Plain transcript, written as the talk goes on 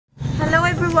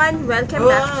everyone! Welcome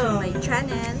back to my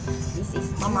channel. This is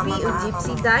Juvy,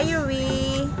 Ojepse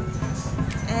Diary.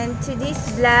 And today's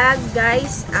vlog,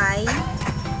 guys, ay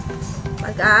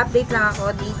mag-a-update lang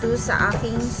ako dito sa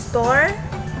aking store.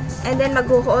 And then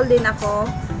mag-haul din ako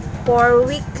for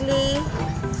weekly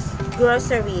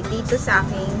grocery dito sa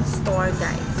aking store,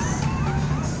 guys.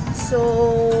 So,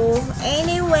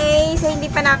 anyway, sa hindi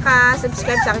pa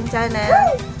naka-subscribe sa aking channel,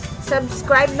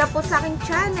 subscribe na po sa aking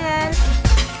channel.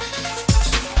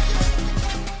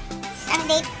 Ang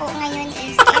date po ngayon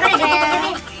is April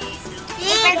 28.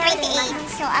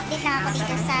 So, update lang ako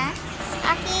dito sa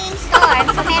aking store.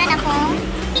 So, meron akong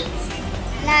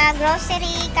na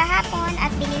grocery kahapon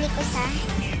at binili ko sa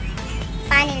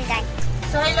panel gun.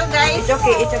 So, hello guys. It's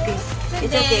okay, it's okay.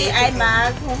 Today ay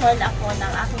mag-haul ako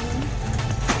ng aking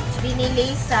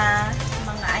binili sa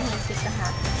mga ahente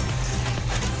kahapon.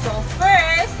 So,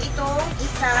 first, itong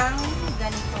isang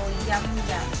ganito,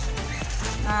 yum-yum.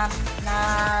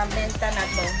 Na benta na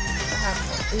to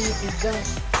kahapon.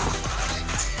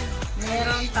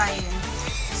 Meron tayong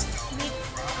sweet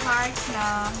heart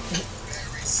na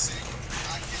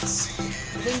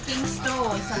drinking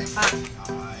straw, isang pack.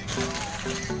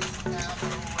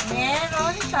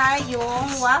 Meron tayong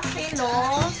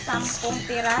waffle, 10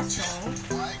 piraso.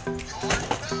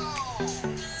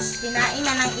 Kinain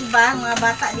na ng iba, mga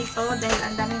bata dito, dahil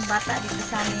ang daming bata dito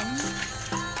sa amin.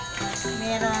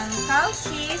 Meron cow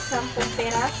cheese, 10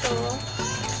 piraso.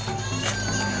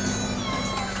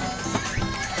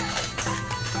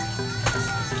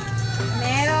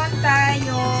 Meron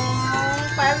tayong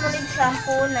Palmolive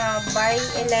shampoo na buy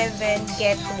 11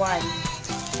 get 1.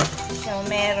 So,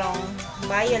 merong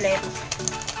violet,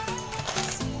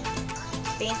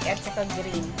 pink at saka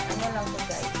green. Ano lang to,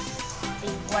 guys?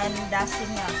 Big 1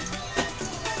 dozen na.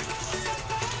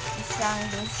 Isang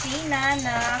dosina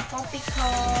na Copico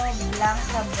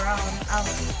Blanca Brown.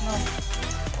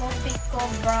 Copico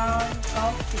Brown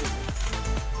Coffee.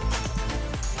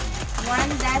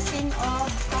 1 dozen of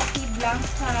Coffee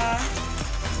Blanca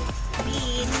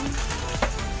Bean.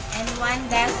 And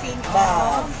 1 dozen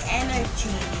of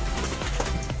Energy.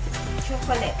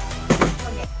 Chocolate.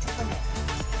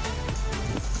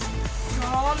 So,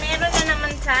 meron na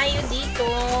naman tayo dito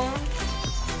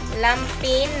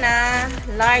lampin na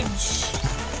large.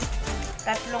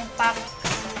 3 pack.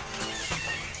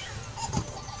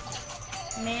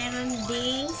 Meron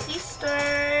ding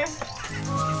sister. 3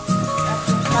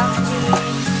 pack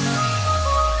din.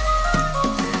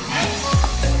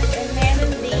 And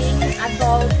meron ding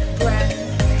adult brand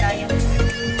diamond.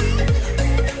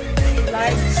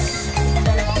 Large.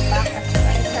 2 pack at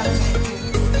saka isang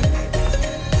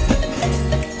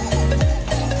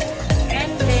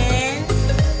and then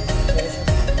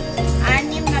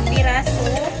 6 na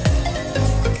piraso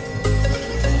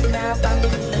na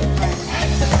pamilihan.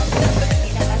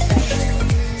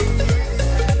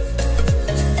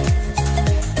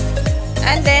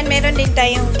 And then meron din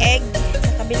tayong egg.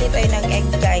 Nakabili tayo ng egg,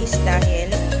 guys,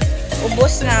 dahil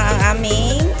ubos na ang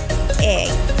aming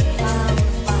egg.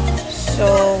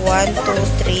 So, 1,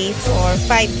 2, 3, 4,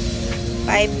 5.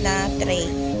 5 na tray.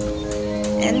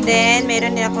 And then,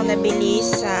 meron din ako nabili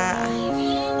sa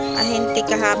ahente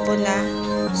kahapon na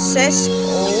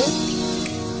Sesko.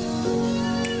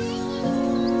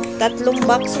 3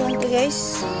 box lang to,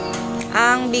 guys.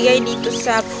 Ang bigay dito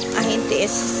sa ahente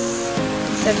is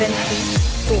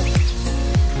 72.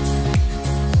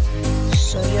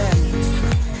 So, yun.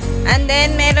 And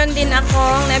then, meron din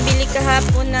akong nabili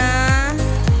kahapon na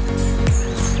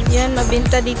yan,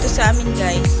 mabenta dito sa amin,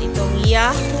 guys. Itong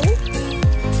Yahoo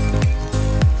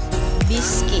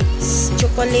biscuits,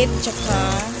 chocolate,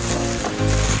 tsaka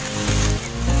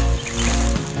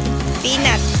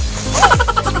peanut.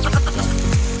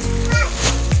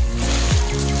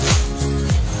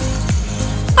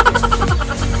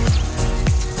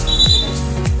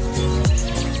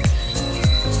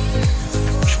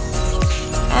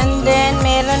 And then,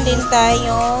 meron din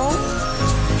tayong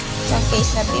isang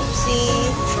case na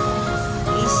Pepsi.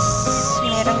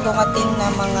 Merong dumating na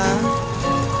mga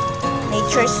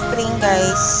nature spring,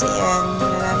 guys. Ayan,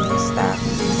 maraming stock.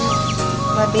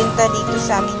 Mabenta dito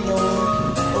sa amin yung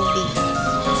tubig.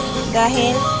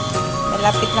 Dahil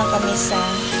malapit lang kami sa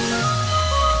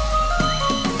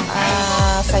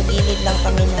gilid lang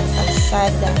kami ng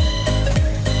kalsada.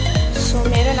 So,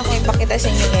 meron akong ipakita sa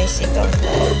inyo, guys. Ito.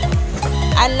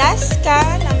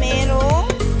 Alaska na merong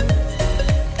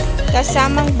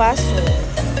kasamang baso.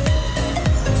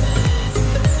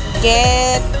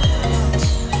 Get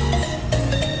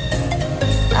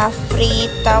a free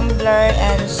tumbler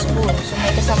and spoon. So,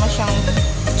 may kasama siyang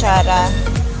kutsara.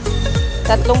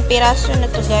 3 piraso na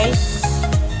to, guys.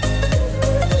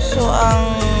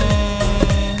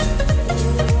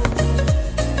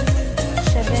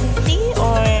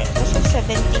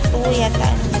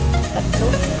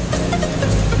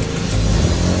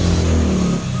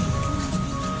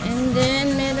 And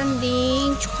then, meron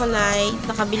ding chocolate.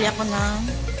 Nakabili ako ng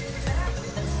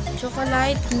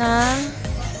chocolate na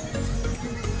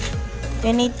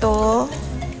ganito.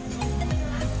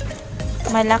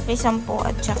 Malaki 10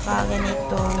 at saka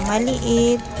ganito.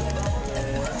 Maliit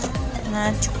na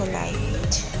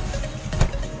chocolate.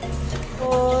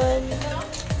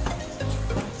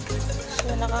 So,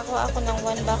 nakakuha ako ng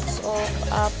 1 box of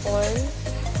apple.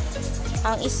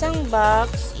 Ang isang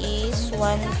box is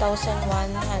 1,100.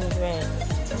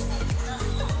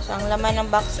 So, ang laman ng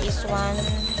box is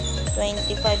 125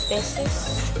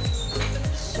 pesos.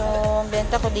 So, ang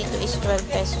benta ko dito is 12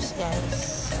 pesos,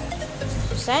 guys.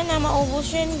 So, sana maubos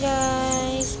yun,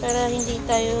 guys. Para hindi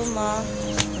tayo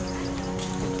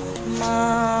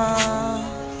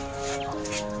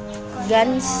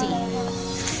gansi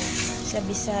sa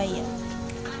Bisaya.